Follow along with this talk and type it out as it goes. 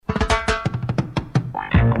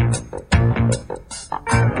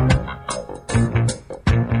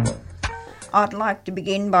I'd like to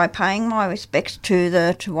begin by paying my respects to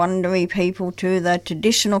the Wurundjeri people, to the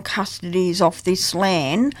traditional custodies of this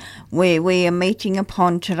land where we are meeting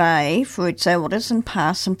upon today for its elders and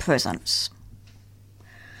past and presents.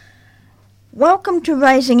 Welcome to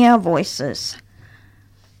Raising Our Voices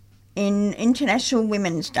in International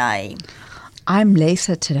Women's Day. I'm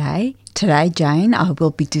Lisa today. Today, Jane, I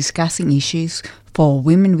will be discussing issues for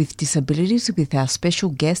women with disabilities with our special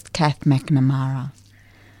guest, Kath McNamara.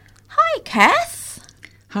 Hi, Kath.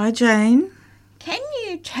 Hi, Jane. Can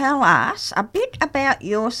you tell us a bit about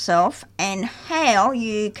yourself and how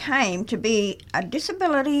you came to be a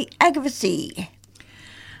disability advocacy?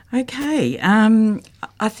 Okay.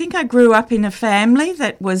 I think I grew up in a family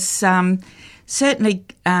that was certainly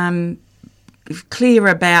clear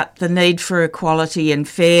about the need for equality and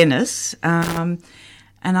fairness.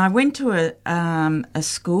 And I went to a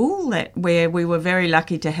school where we were very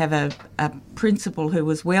lucky to have a principal who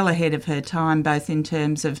was well ahead of her time, both in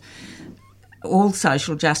terms of all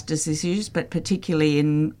social justice issues, but particularly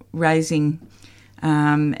in raising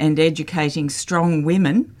and educating strong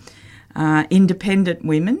women, independent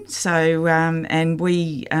women. So, and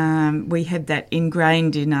we had that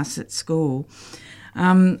ingrained in us at school.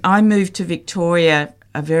 I moved to Victoria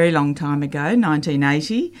a very long time ago,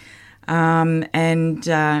 1980. And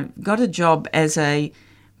got a job as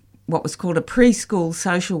what was called a preschool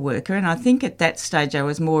social worker. And I think at that stage I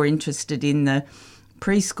was more interested in the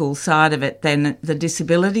preschool side of it than the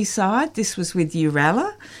disability side. This was with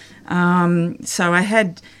Uralla. So I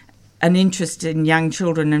had an interest in young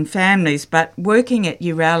children and families, but working at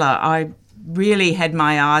Uralla, I really had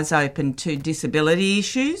my eyes open to disability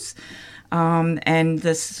issues. And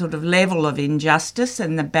the sort of level of injustice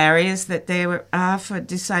and the barriers that there are for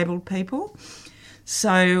disabled people.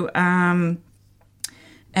 So, while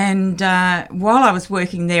I was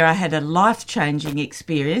working there, I had a life-changing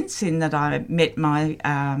experience in that I met my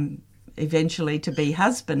eventually to be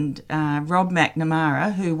husband, Rob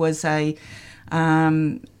McNamara, who was had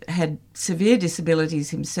severe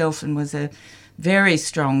disabilities himself and was a very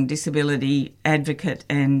strong disability advocate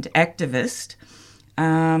and activist.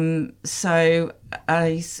 So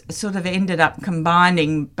I sort of ended up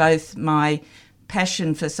combining both my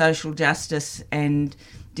passion for social justice and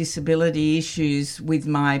disability issues with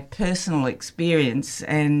my personal experience.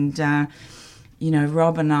 And,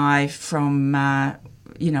 Rob and I from,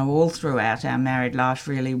 all throughout our married life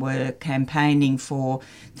really were campaigning for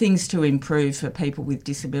things to improve for people with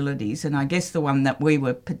disabilities. And I guess the one that we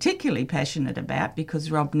were particularly passionate about,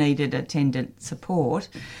 because Rob needed attendant support,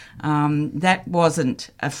 that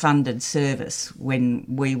wasn't a funded service when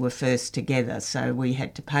we were first together. So we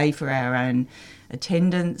had to pay for our own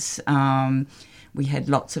attendance. We had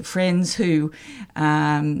lots of friends who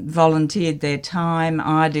volunteered their time.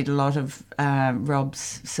 I did a lot of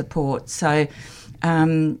Rob's support. So,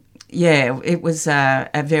 it was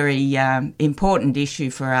a very important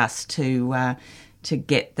issue for us to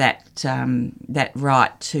get that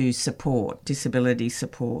right to support, disability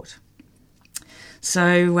support.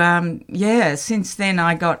 So, since then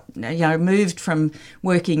I got, moved from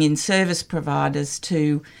working in service providers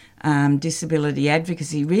to disability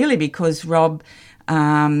advocacy, really because Rob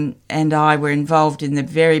and I were involved in the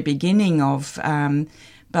very beginning of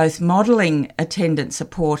both modelling attendant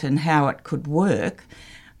support and how it could work,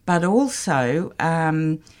 but also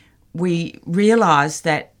we realised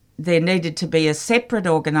that there needed to be a separate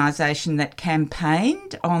organisation that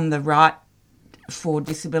campaigned on the right for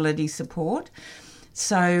disability support.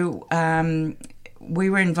 So we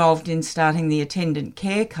were involved in starting the Attendant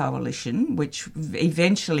Care Coalition, which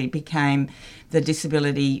eventually became the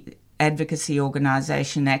Disability Advocacy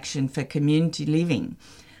Organisation Action for Community Living,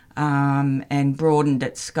 and broadened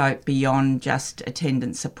its scope beyond just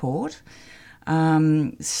attendant support.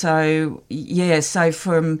 So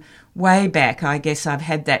from way back, I guess I've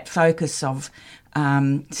had that focus of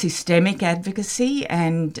systemic advocacy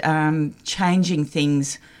and changing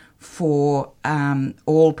things for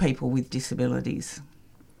all people with disabilities.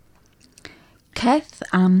 Kath,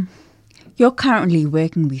 you're currently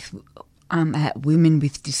working with at Women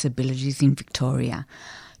with Disabilities in Victoria.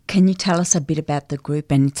 Can you tell us a bit about the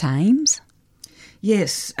group and its aims?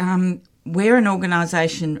 Yes, we're an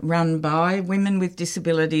organisation run by women with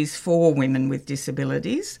disabilities for women with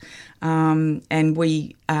disabilities, and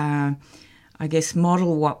we,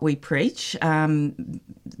 model what we preach.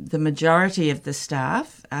 The majority of the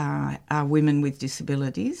staff are women with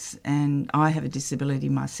disabilities, and I have a disability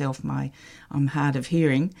myself. I'm hard of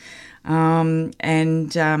hearing,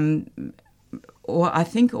 I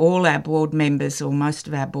think all our board members, or most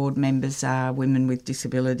of our board members, are women with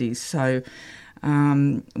disabilities. So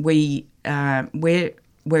we're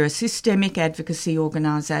we're a systemic advocacy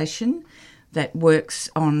organisation that works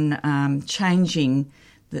on changing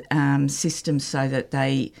the systems so that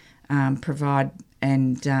they provide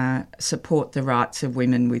and support the rights of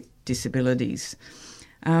women with disabilities.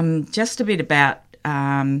 Just a bit about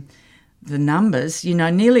the numbers.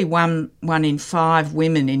 Nearly one in 5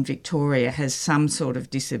 women in Victoria has some sort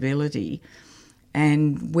of disability,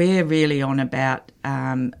 and we're really on about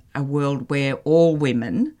a world where all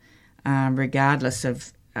women, regardless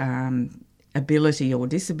of ability or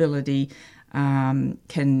disability, are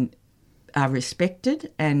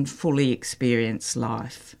respected and fully experience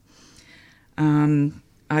life.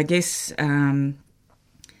 I guess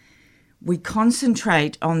we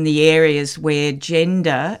concentrate on the areas where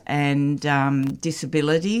gender and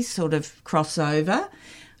disability sort of cross over.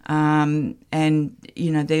 I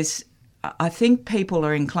think people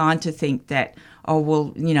are inclined to think that,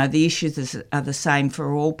 the issues are the same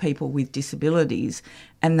for all people with disabilities,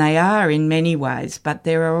 and they are in many ways, but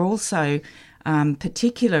there are also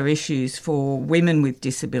particular issues for women with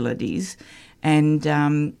disabilities, and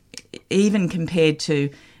even compared to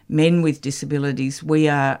men with disabilities, we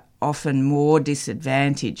are often more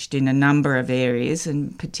disadvantaged in a number of areas,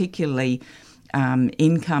 and particularly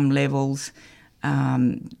income levels,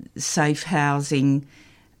 safe housing,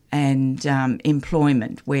 and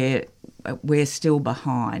employment, where we're still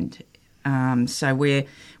behind. So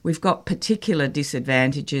we've got particular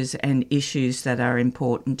disadvantages and issues that are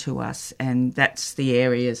important to us, and that's the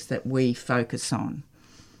areas that we focus on.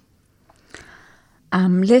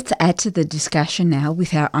 Let's add to the discussion now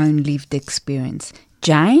with our own lived experience.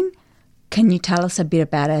 Jane, can you tell us a bit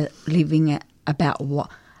about what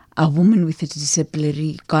a woman with a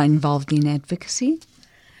disability got involved in advocacy?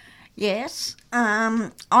 Yes.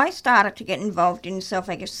 I started to get involved in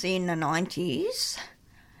self-advocacy in the 90s,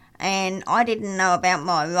 and I didn't know about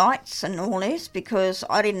my rights and all this because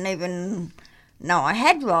I didn't even know I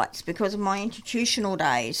had rights because of my institutional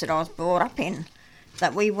days that I was brought up in,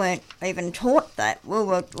 that we weren't even taught that. We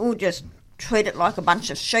were all just treated like a bunch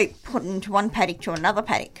of sheep put into one paddock to another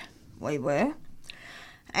paddock, we were.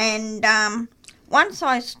 And once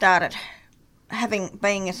I started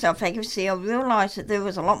being a self-advocacy, I realised that there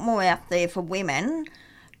was a lot more out there for women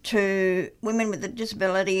with a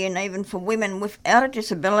disability, and even for women without a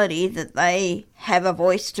disability, that they have a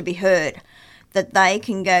voice to be heard, that they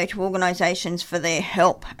can go to organisations for their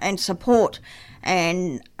help and support,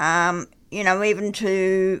 and even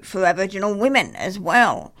for Aboriginal women as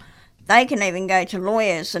well. They can even go to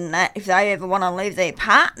lawyers and that if they ever want to leave their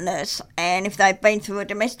partners, and if they've been through a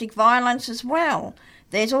domestic violence as well.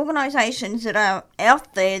 There's organisations that are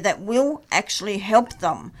out there that will actually help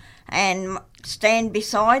them and stand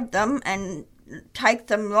beside them and take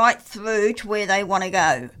them right through to where they want to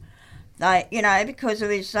go. Because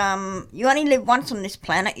there is, you only live once on this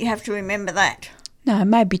planet, you have to remember that. No,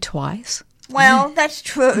 maybe twice. Well, that's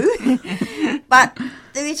true. But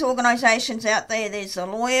there is organisations out there, there's the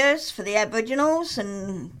lawyers for the Aboriginals,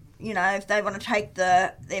 and, if they want to take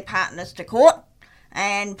their partners to court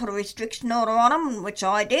and put a restriction order on them, which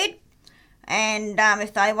I did, and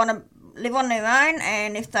if they want to live on their own,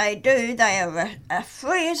 and if they do, they are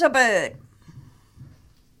free as a bird.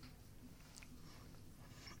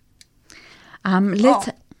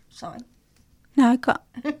 Sorry. No, go.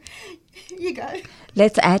 You go.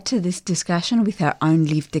 Let's add to this discussion with our own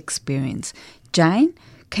lived experience. Jane,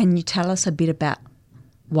 can you tell us a bit about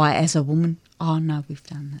why as a woman... Oh, no, we've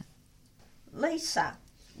done that. Lisa,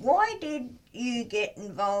 why did you get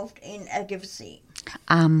involved in advocacy?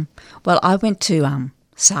 Well, I went to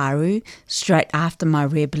Saru straight after my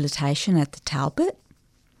rehabilitation at the Talbot,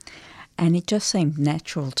 and it just seemed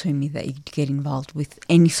natural to me that you'd get involved with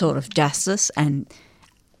any sort of justice, and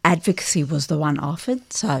advocacy was the one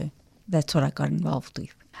offered, so that's what I got involved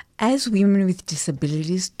with. As women with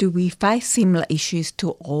disabilities, do we face similar issues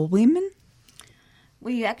to all women?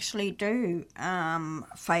 We actually do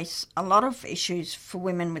face a lot of issues for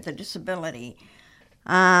women with a disability.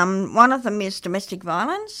 One of them is domestic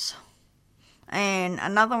violence, and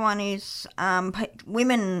another one is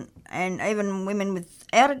women, and even women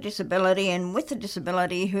without a disability and with a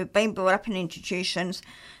disability who have been brought up in institutions,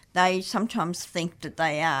 they sometimes think that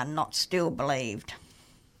they are not still believed.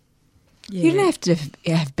 Yeah. You don't have to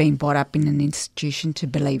have been brought up in an institution to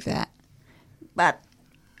believe that. But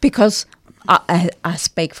because I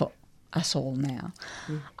speak for us all now.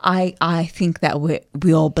 I think that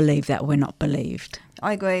we all believe that we're not believed.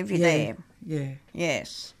 I agree with you there. Yeah.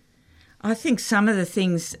 Yes. I think some of the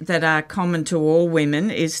things that are common to all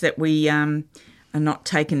women is that we are not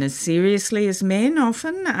taken as seriously as men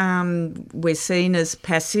often. We're seen as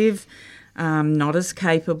passive, not as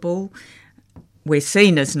capable. we're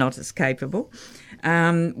seen as not as capable.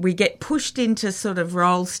 We get pushed into sort of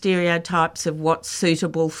role stereotypes of what's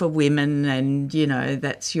suitable for women and, you know,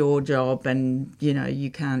 that's your job and, you know,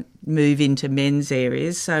 you can't move into men's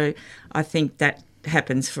areas. So I think that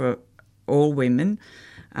happens for all women.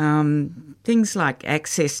 Things like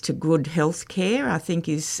access to good health care, I think,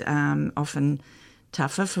 is often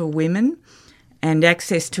tougher for women, and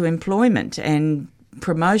access to employment and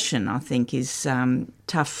promotion, I think, is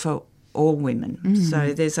tough for all women.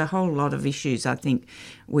 So there's a whole lot of issues I think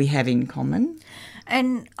we have in common.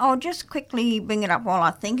 And I'll just quickly bring it up while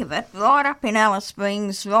I think of it. Right up in Alice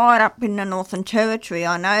Springs, right up in the Northern Territory,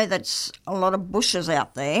 I know that's a lot of bushes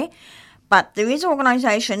out there, but there is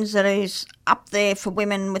organisations that is up there for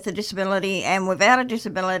women with a disability and without a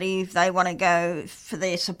disability if they want to go for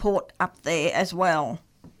their support up there as well.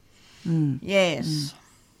 Yes.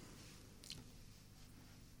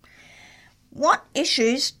 What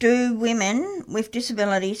issues do women with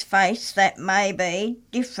disabilities face that may be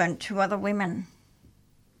different to other women?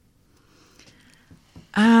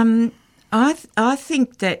 I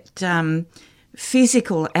think that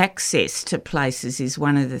physical access to places is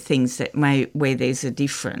one of the things that where there's a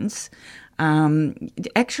difference.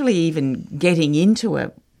 Actually, even getting into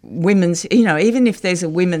a women's, you know, even if there's a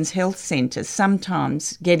women's health centre,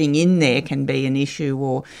 sometimes getting in there can be an issue,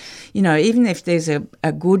 or, you know, even if there's a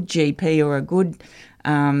good GP or a good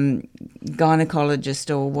gynaecologist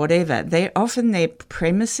or whatever, often their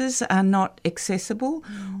premises are not accessible,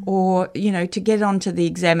 or, you know, to get onto the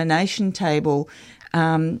examination table,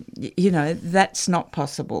 you know, that's not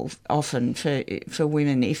possible often for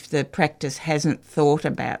women if the practice hasn't thought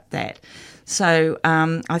about that. So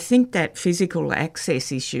I think that physical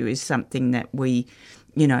access issue is something that we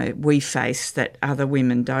face that other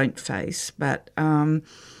women don't face. But and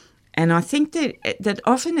I think that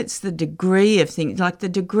often it's the degree of things, like the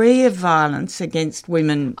degree of violence against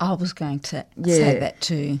women. I was going to say that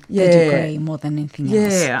too. Yeah. The degree more than anything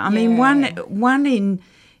else. Yeah, I mean, one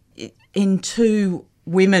in two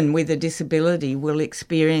women with a disability will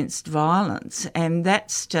experience violence, and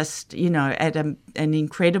that's just, you know, at an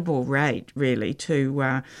incredible rate, really,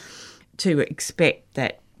 to expect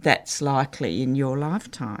that that's likely in your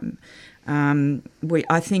lifetime.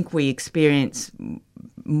 I think we experience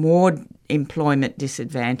more employment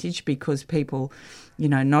disadvantage because people, you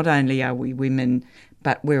know, not only are we women,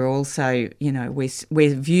 but we're also, you know,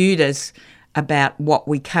 we're viewed as about what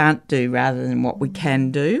we can't do rather than what we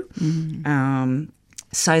can do.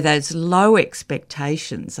 So those low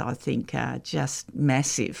expectations, I think, are just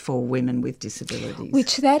massive for women with disabilities.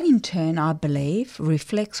 Which that in turn, I believe,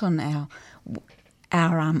 reflects on our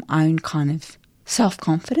own kind of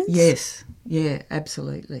self-confidence. Yes, yeah,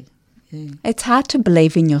 absolutely. Yeah. It's hard to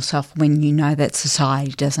believe in yourself when you know that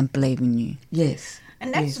society doesn't believe in you. Yes.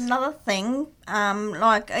 And that's another thing,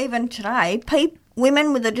 like even today,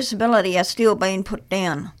 women with a disability are still being put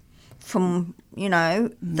down from, you know,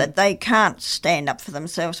 that they can't stand up for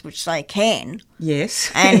themselves, which they can.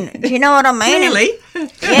 Yes. And do you know what I mean? Really?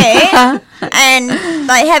 Yeah. And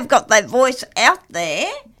they have got their voice out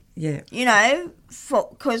there. Yeah. You know,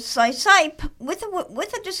 because they say with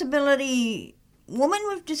a disability, women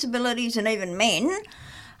with disabilities and even men,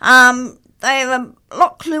 they are a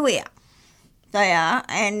lot cluier. They are,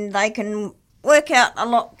 and they can work out a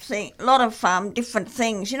lot of different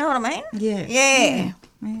things. You know what I mean? Yeah. Yeah.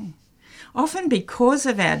 Yeah. Often because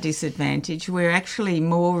of our disadvantage, we're actually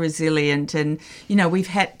more resilient, and, you know, we've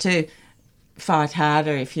had to fight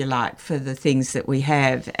harder, if you like, for the things that we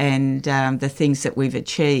have and the things that we've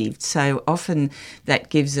achieved. So often that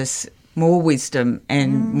gives us more wisdom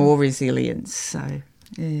and more resilience. So,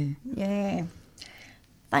 yeah. Yeah.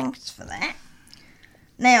 Thanks for that.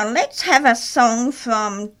 Now let's have a song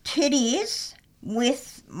from Titties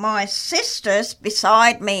with My Sisters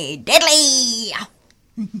Beside Me. Deadly!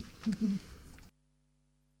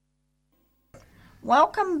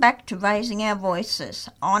 Welcome back to Raising Our Voices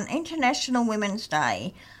on International Women's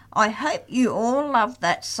Day. I hope you all love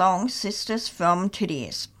that song, Sisters from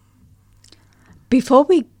Titties. Before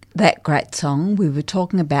that great song, we were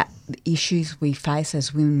talking about the issues we face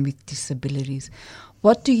as women with disabilities.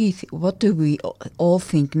 What do we all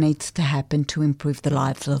think needs to happen to improve the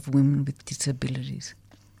lives of women with disabilities?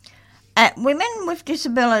 At Women with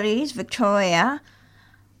Disabilities Victoria,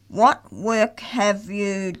 what work have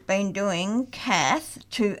you been doing, Kath,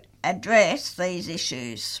 to address these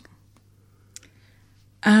issues?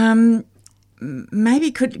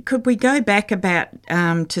 Maybe could we go back about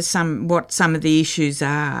to what some of the issues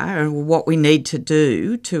are, or what we need to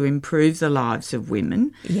do to improve the lives of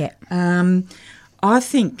women? Yeah. I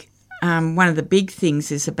think one of the big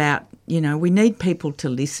things is about, we need people to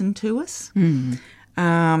listen to us.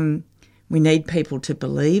 We need people to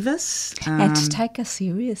believe us. And to take us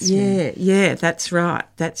seriously. Yeah, that's right.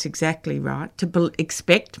 That's exactly right. To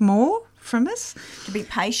expect more from us. To be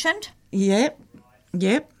patient. Yep.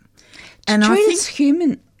 And treat us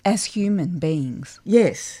as human beings.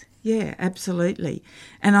 Yes, yeah, absolutely.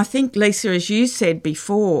 And I think, Lisa, as you said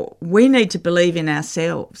before, we need to believe in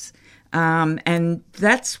ourselves. And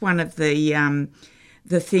that's one of the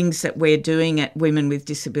things that we're doing at Women with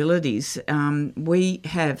Disabilities. We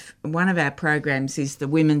have, one of our programs is the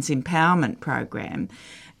Women's Empowerment Program.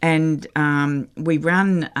 And we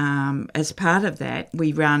run, as part of that,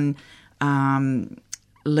 we run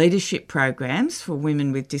leadership programs for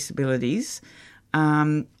women with disabilities.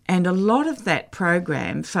 And a lot of that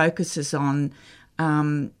program focuses on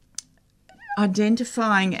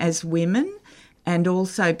identifying as women and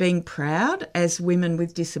also being proud as women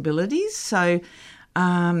with disabilities. So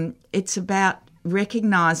it's about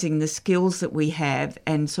recognising the skills that we have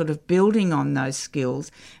and sort of building on those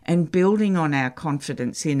skills and building on our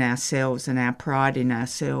confidence in ourselves and our pride in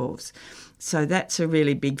ourselves. So that's a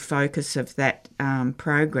really big focus of that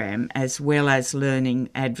program, as well as learning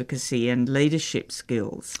advocacy and leadership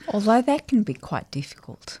skills. Although that can be quite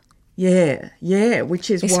difficult. Yeah, which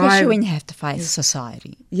is especially when you have to face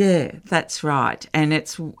society. Yeah, that's right. And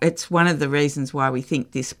it's one of the reasons why we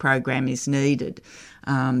think this program is needed,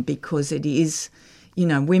 because it is,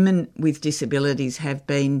 women with disabilities have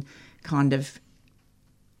been kind of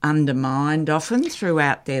undermined often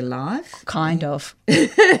throughout their life. Kind of.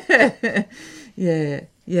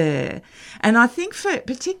 Yeah. And I think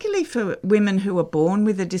particularly for women who are born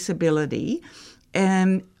with a disability,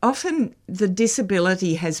 often the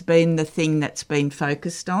disability has been the thing that's been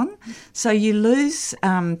focused on. So you lose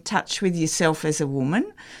touch with yourself as a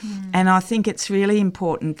woman. And I think it's really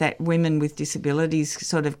important that women with disabilities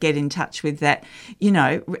sort of get in touch with that,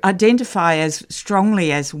 identify as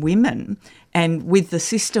strongly as women and with the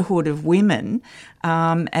sisterhood of women,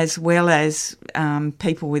 as well as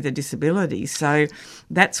people with a disability. So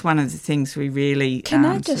that's one of the things we really Can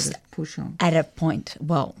I just sort of push on. At a point,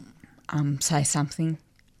 say something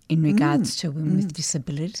in regards to women with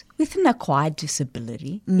disabilities. With an acquired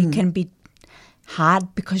disability, it can be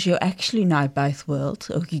hard because you actually know both worlds,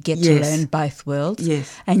 or you get to learn both worlds,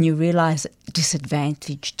 and you realise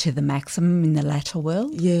disadvantage to the maximum in the latter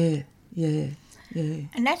world. Yeah.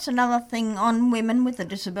 And that's another thing on women with a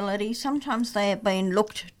disability. Sometimes they have been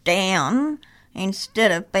looked down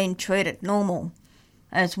instead of being treated normal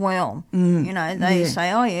as well. They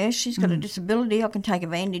say, oh, yeah, she's got a disability, I can take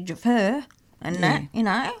advantage of her and that,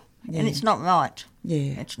 and it's not right.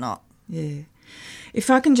 Yeah. It's not. Yeah. If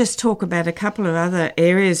I can just talk about a couple of other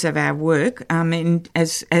areas of our work,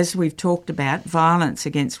 as we've talked about, violence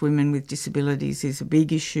against women with disabilities is a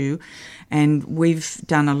big issue, and we've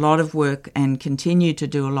done a lot of work and continue to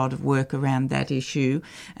do a lot of work around that issue,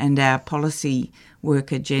 and our policy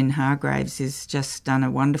worker Jen Hargraves has just done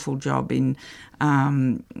a wonderful job in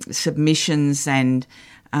submissions and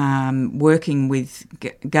working with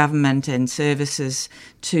government and services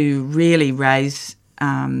to really raise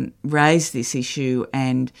this issue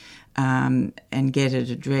and get it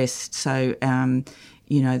addressed. So, and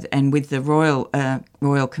with the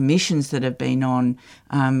royal commissions that have been on,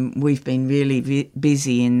 we've been really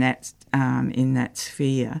busy in that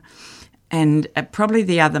sphere. And probably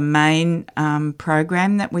the other main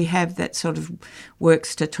program that we have that sort of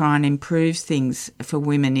works to try and improve things for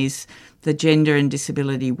women is the Gender and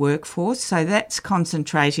Disability Workforce. So that's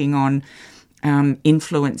concentrating on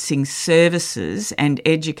influencing services and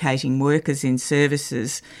educating workers in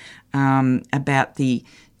services about the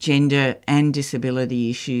gender and disability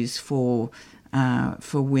issues for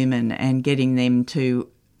women, and getting them to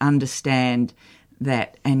understand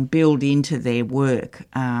that and build into their work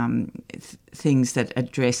things that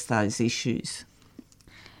address those issues.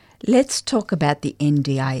 Let's talk about the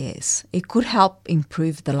NDIS. It could help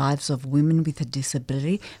improve the lives of women with a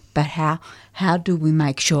disability, but how do we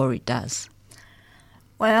make sure it does?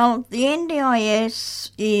 Well, the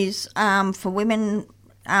NDIS is for women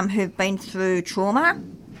who've been through trauma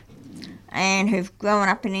and who've grown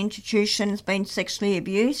up in institutions, been sexually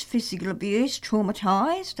abused, physical abuse,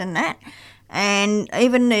 traumatised and that. And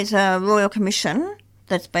even there's a Royal Commission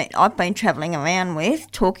I've been travelling around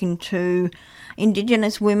with, talking to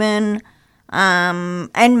Indigenous women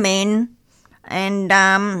and men, and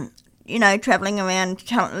travelling around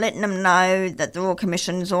letting them know that the Royal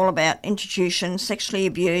Commission is all about institutions, sexually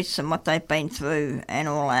abuse and what they've been through and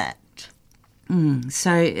all that.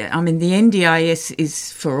 So, I mean, the NDIS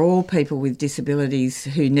is for all people with disabilities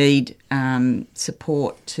who need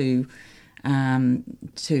support to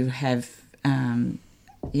to have,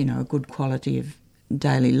 a good quality of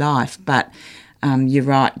daily life. But you're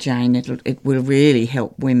right, Jane, it will really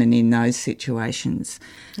help women in those situations.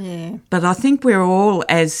 Yeah. But I think we're all,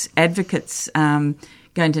 as advocates,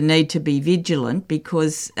 going to need to be vigilant,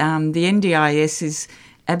 because the NDIS is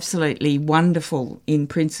absolutely wonderful in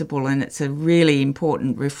principle and it's a really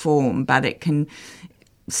important reform, but it can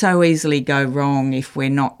so easily go wrong if we're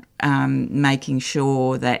not making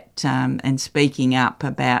sure that and speaking up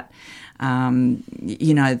about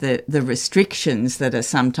the restrictions that are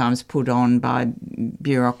sometimes put on by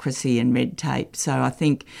bureaucracy and red tape. So I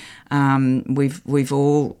think we've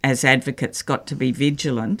all, as advocates, got to be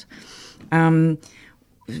vigilant.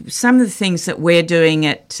 Some of the things that we're doing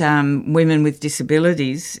at Women with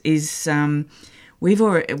Disabilities is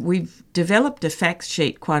we've developed a fact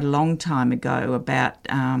sheet quite a long time ago about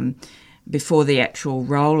before the actual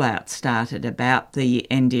rollout started about the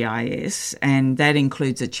NDIS, and that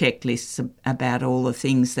includes a checklist about all the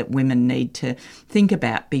things that women need to think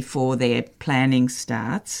about before their planning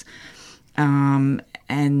starts.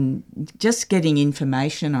 And just getting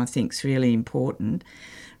information, I think, is really important.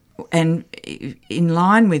 And in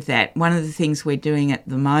line with that, one of the things we're doing at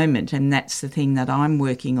the moment, and that's the thing that I'm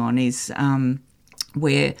working on, is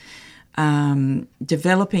we're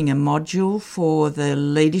developing a module for the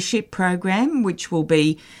leadership program, which will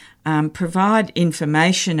be provide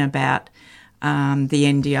information about the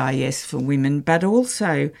NDIS for women, but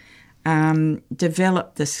also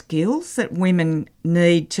develop the skills that women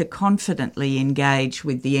need to confidently engage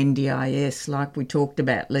with the NDIS. Like we talked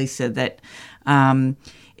about, Lisa, that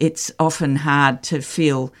it's often hard to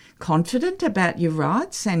feel confident about your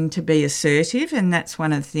rights and to be assertive, and that's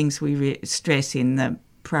one of the things we stress in the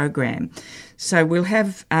program. So we'll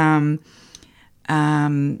have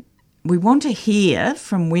we want to hear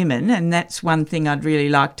from women, and that's one thing I'd really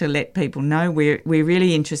like to let people know. We're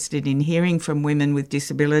really interested in hearing from women with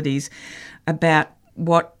disabilities about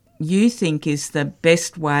what you think is the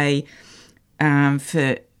best way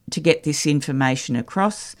to get this information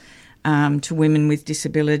across to women with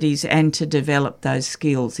disabilities and to develop those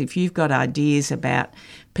skills. If you've got ideas about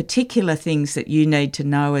particular things that you need to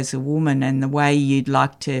know as a woman and the way you'd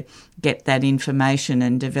like to get that information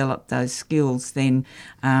and develop those skills, then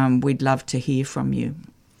we'd love to hear from you.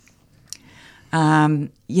 My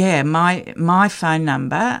phone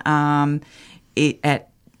number at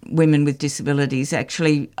Women with Disabilities,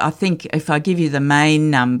 actually, I think if I give you the main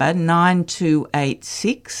number,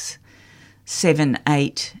 9286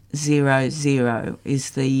 7800 is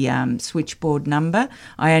the switchboard number.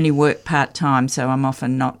 I only work part-time, so I'm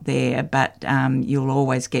often not there, but you'll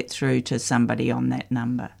always get through to somebody on that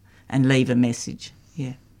number and leave a message.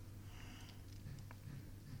 Yeah.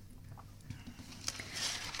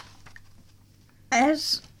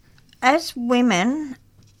 As women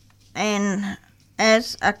and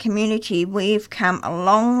as a community, we've come a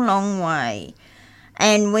long, long way,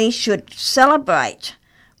 and we should celebrate.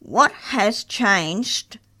 What has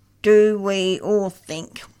changed, do we all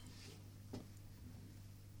think?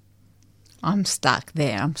 I'm stuck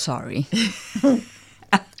there, I'm sorry.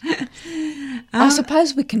 I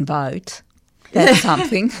suppose we can vote. That's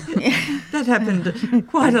something. That happened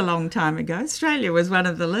quite a long time ago. Australia was one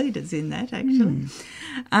of the leaders in that, actually.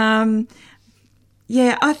 I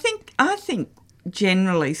think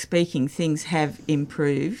generally speaking, things have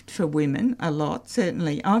improved for women a lot.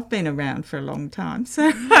 Certainly, I've been around for a long time,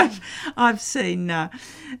 so I've seen a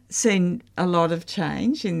lot of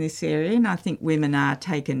change in this area, and I think women are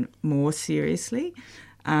taken more seriously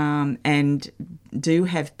and do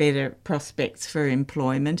have better prospects for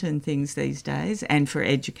employment and things these days, and for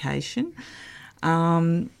education.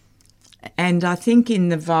 And I think in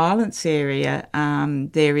the violence area,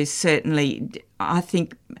 there is certainly, I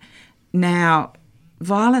think, now,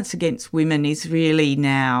 violence against women is really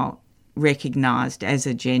now recognised as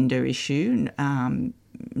a gender issue,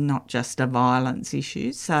 not just a violence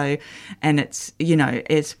issue. So, and it's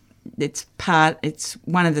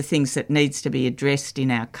one of the things that needs to be addressed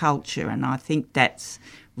in our culture, and I think that's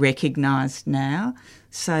recognised now.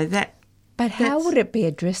 So that. But how would it be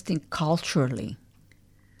addressed culturally?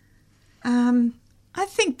 I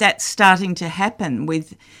think that's starting to happen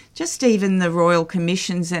with just even the Royal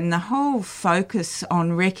Commissions and the whole focus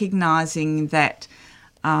on recognising that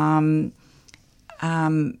violence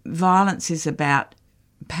is about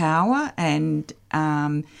power, and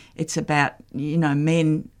it's about,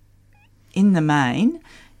 men in the main.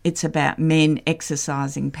 It's about men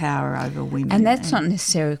exercising power over women. And that's not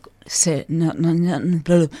necessarily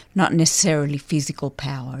not necessarily physical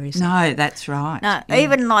power, is it? No, that's right. No,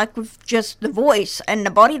 even like with just the voice and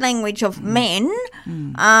the body language of men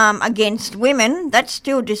against women, that's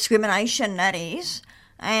still discrimination, that is.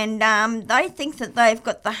 And they think that they've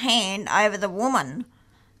got the hand over the woman,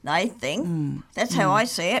 they think. That's how I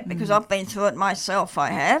see it, because I've been through it myself,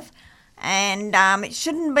 I have. And it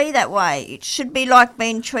shouldn't be that way. It should be like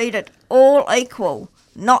being treated all equal,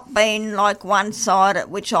 not being like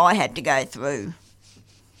one-sided, which I had to go through.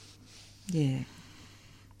 Yeah.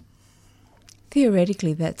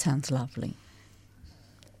 Theoretically, that sounds lovely.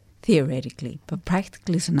 Theoretically, but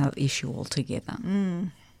practically is another issue altogether.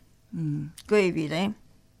 Agree with you there.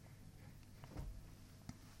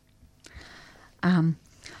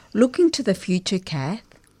 Looking to the future, Kath,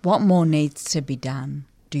 what more needs to be done,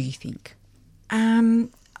 do you think?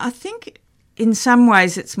 I think in some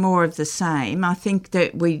ways it's more of the same. I think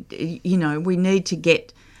that we need to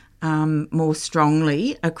get more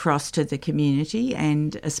strongly across to the community,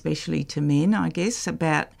 and especially to men, I guess,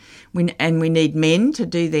 and we need men to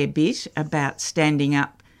do their bit about standing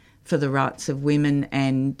up for the rights of women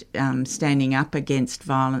and standing up against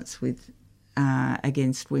violence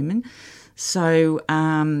against women. So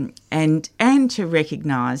and to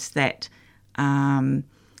recognise that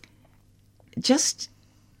just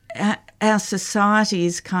our society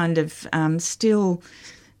is kind of still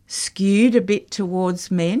skewed a bit towards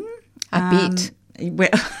men. A bit. Well,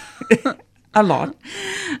 a lot.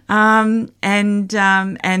 And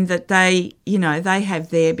that they have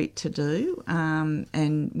their bit to do,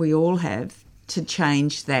 and we all have to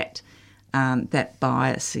change that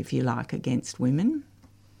bias, if you like, against women.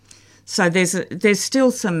 So there's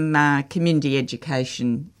still some community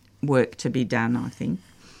education work to be done, I think.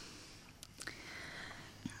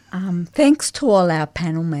 Thanks to all our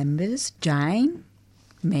panel members, Jane,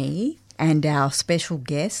 me, and our special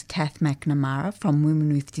guest, Kath McNamara from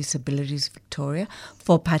Women with Disabilities Victoria,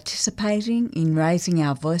 for participating in raising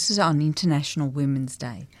our voices on International Women's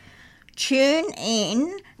Day. Tune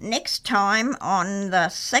in next time on the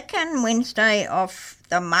second Wednesday of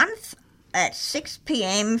the month at 6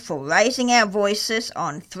 p.m. for Raising Our Voices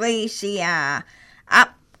on 3CR.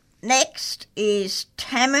 Up next is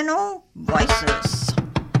Tamil Voices.